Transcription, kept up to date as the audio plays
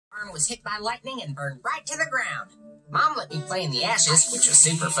barn was hit by lightning and burned right to the ground. Mom let me play in the ashes, which was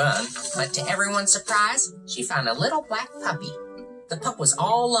super fun, but to everyone's surprise, she found a little black puppy. The pup was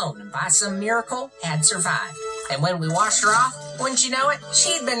all alone and by some miracle had survived. And when we washed her off, wouldn't you know it,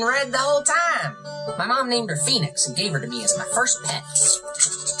 she'd been red the whole time. My mom named her Phoenix and gave her to me as my first pet.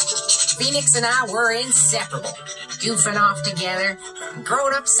 Phoenix and I were inseparable, goofing off together and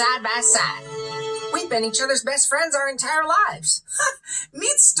growing up side by side. We've been each other's best friends our entire lives.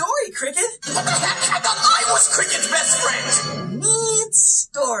 Neat story, Cricket. I thought I was Cricket's best friend. Neat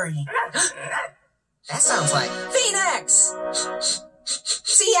story. That sounds like Phoenix!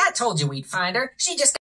 See, I told you we'd find her. She just